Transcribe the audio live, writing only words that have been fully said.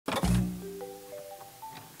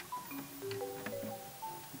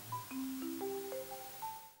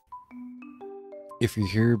If you're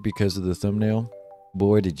here because of the thumbnail,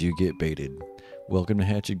 boy, did you get baited. Welcome to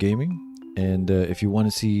Hatchet Gaming. And if you want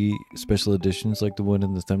to see special editions like the one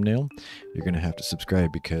in the thumbnail, you're going to have to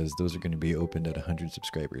subscribe because those are going to be opened at 100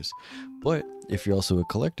 subscribers. But if you're also a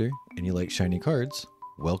collector and you like shiny cards,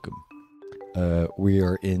 welcome. We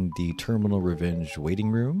are in the Terminal Revenge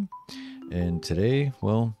waiting room. And today,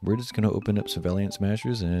 well, we're just going to open up some Valiant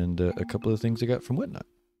Smashers and a couple of things I got from Whatnot.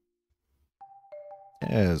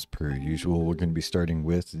 As per usual, we're going to be starting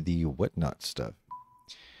with the Whatnot stuff.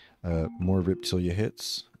 More Reptilia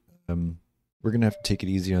hits. We're going to have to take it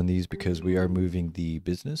easy on these because we are moving the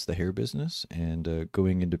business, the hair business, and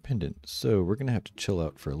going independent. So we're going to have to chill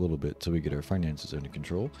out for a little bit till we get our finances under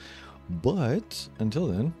control. But until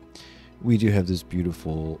then, we do have this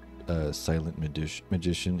beautiful Silent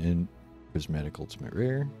Magician in Prismatic Ultimate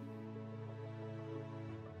Rare.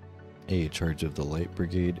 A Charge of the Light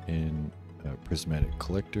Brigade in Prismatic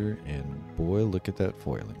Collector, and boy, look at that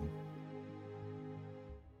foiling.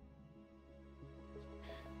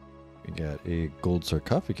 We got a Gold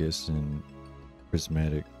Sarcophagus in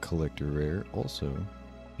Prismatic Collector Rare, also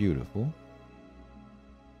beautiful.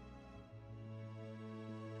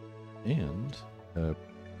 And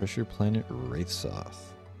Pressure Planet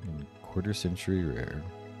Wraithsoth in Quarter Century Rare.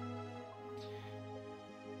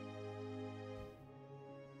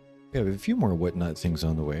 We have a few more Whatnot things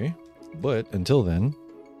on the way. But until then,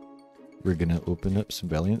 we're going to open up some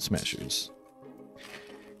Valiant Smashers.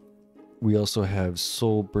 We also have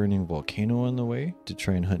Soul Burning Volcano on the way to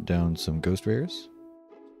try and hunt down some ghost rares.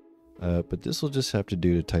 But this will just have to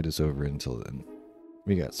do to tide us over until then.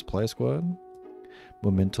 We got Supply Squad,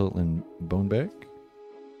 Momental and Boneback,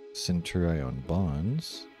 Centurion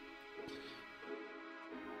Bonds,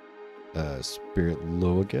 Spirit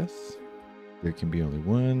Loageth, There Can Be Only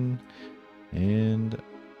One, and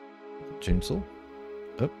Chainsaw.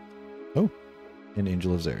 Oh, and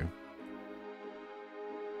Angel of Zara.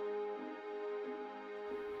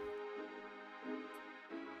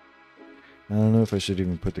 I don't know if I should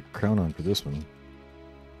even put the crown on for this one.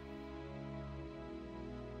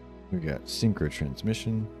 We got Synchro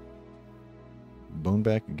Transmission,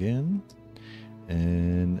 Boneback again,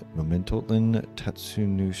 and Momentolan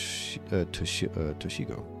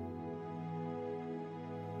Toshigo.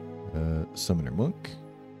 Summoner Monk,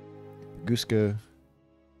 Guska,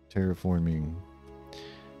 Terraforming,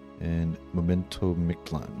 and Memento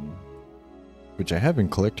Mictlan, which I have in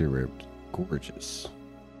Collector Rare. Gorgeous.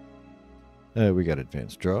 We got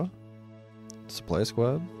Advanced Draw, Supply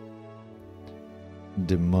Squad,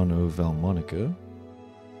 Demono Valmonica.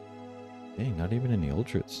 Dang, not even any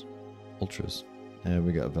Ultras. And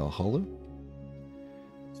we got Valhalla,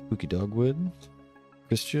 Spooky Dogwood,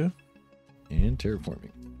 Christia, and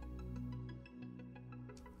Terraforming.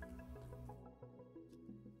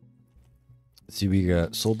 See, we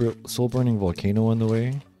got Soul Burning Volcano on the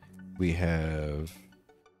way. We have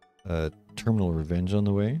Terminal Revenge on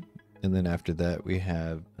the way. And then after that, we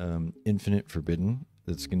have Infinite Forbidden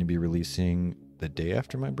that's going to be releasing the day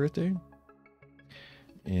after my birthday.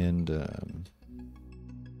 And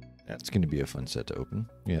that's going to be a fun set to open.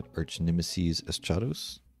 We got Arch Nemesis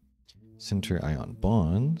Eschados, Center Ion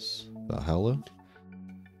Bonds, Valhalla,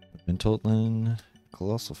 Mentotlan,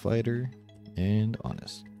 Colossal Fighter, and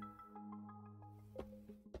Honest.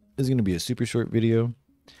 This is going to be a super short video.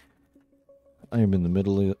 I am in the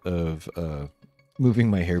middle of moving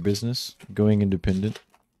my hair business, going independent.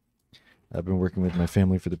 I've been working with my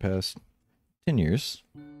family for the past 10 years.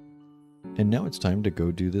 And now it's time to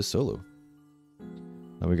go do this solo.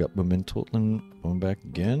 Now we got Momentolan going back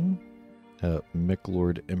again.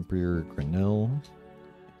 Mechlord Emperor Grenell.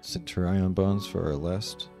 Centurion Bonds for our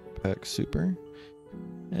last pack super.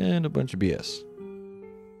 And a bunch of BS.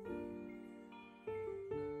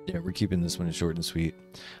 Yeah, we're keeping this one short and sweet.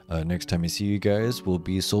 Next time I see you guys will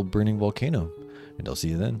be Soul Burning Volcano. And I'll see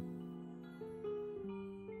you then.